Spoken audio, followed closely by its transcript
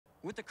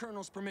With the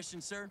Colonel's permission,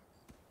 sir.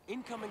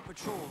 Incoming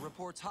patrol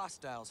reports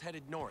hostiles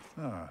headed north.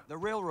 Ah. The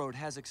railroad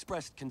has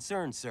expressed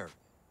concern, sir.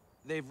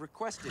 They've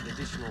requested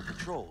additional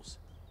patrols.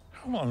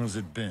 How long has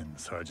it been,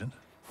 Sergeant?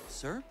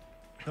 Sir?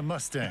 The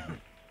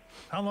Mustang.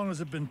 How long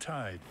has it been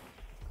tied?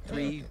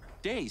 3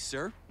 days,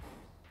 sir.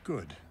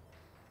 Good.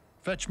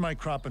 Fetch my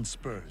crop and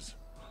spurs.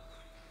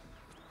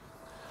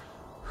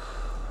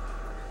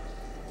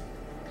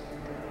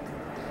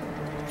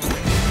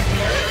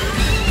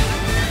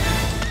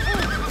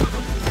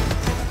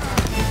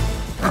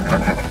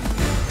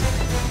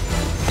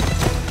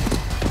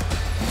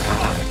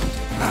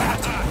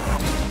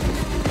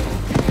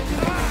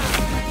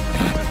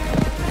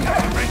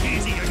 Break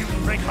easy or you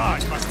can break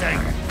hard, Mustang.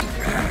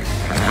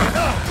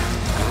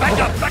 Back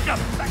up, back up,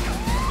 back up.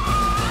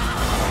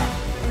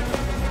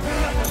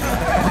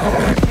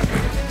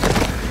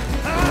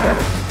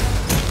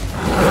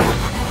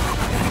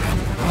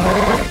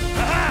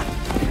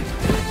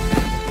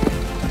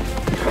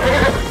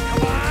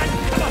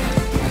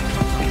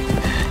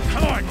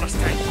 Come on,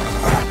 Mustang.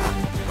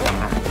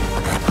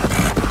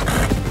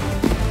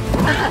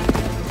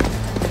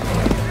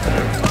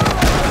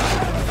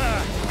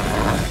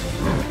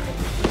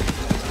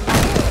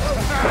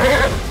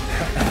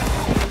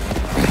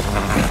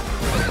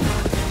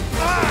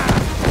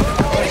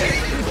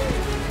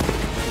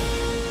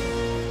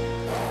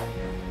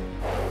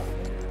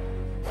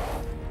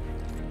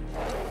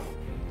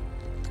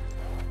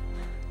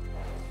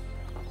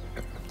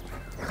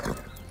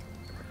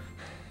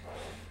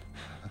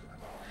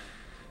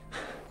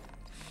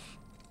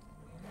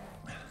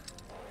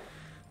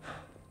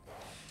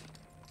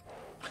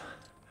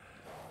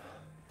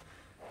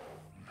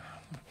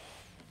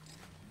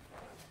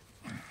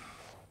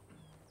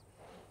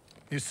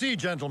 You see,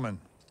 gentlemen,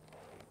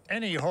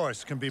 any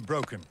horse can be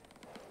broken.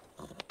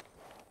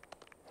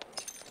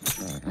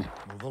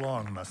 Move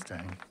along,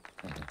 Mustang.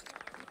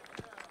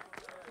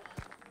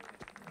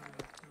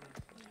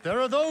 There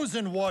are those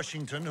in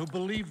Washington who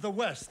believe the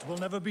West will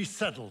never be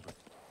settled.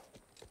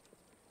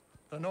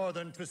 The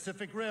Northern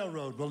Pacific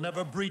Railroad will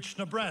never breach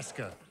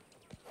Nebraska.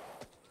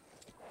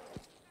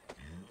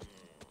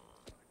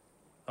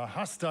 A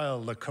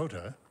hostile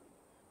Lakota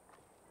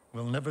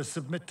will never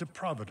submit to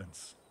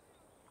Providence.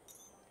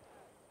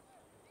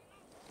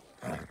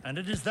 And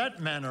it is that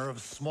manner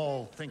of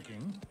small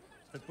thinking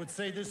that would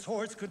say this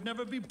horse could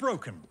never be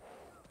broken.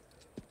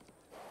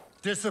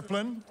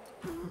 Discipline,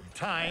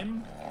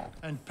 time,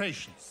 and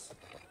patience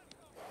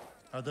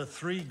are the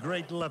 3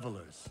 great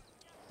levelers.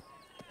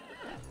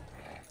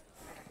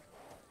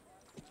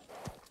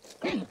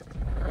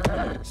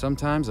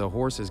 Sometimes a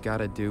horse has got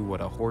to do what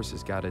a horse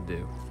has got to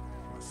do.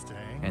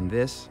 Mustang. And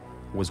this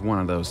was one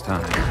of those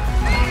times.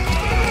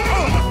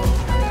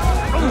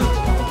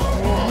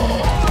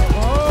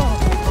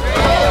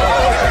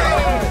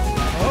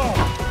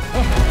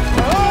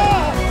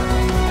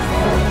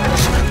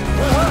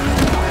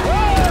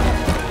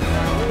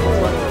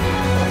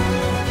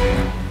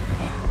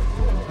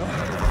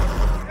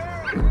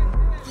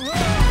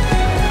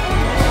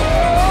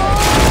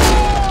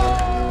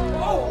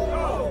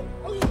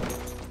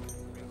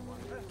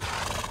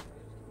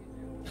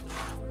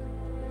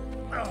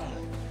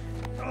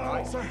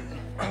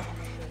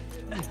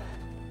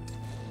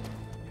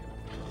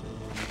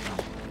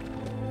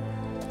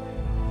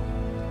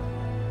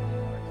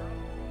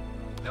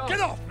 Get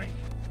off me!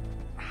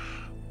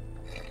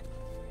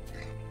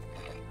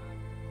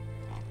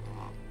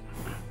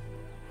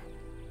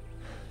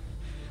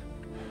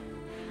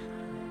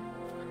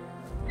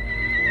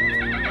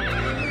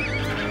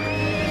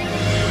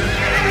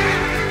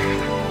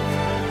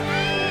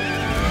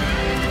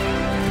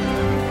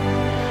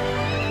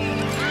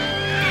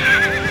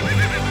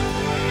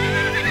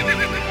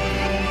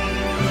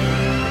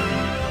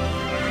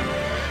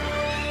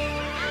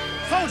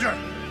 Soldier!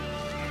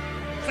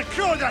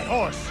 Secure that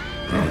horse!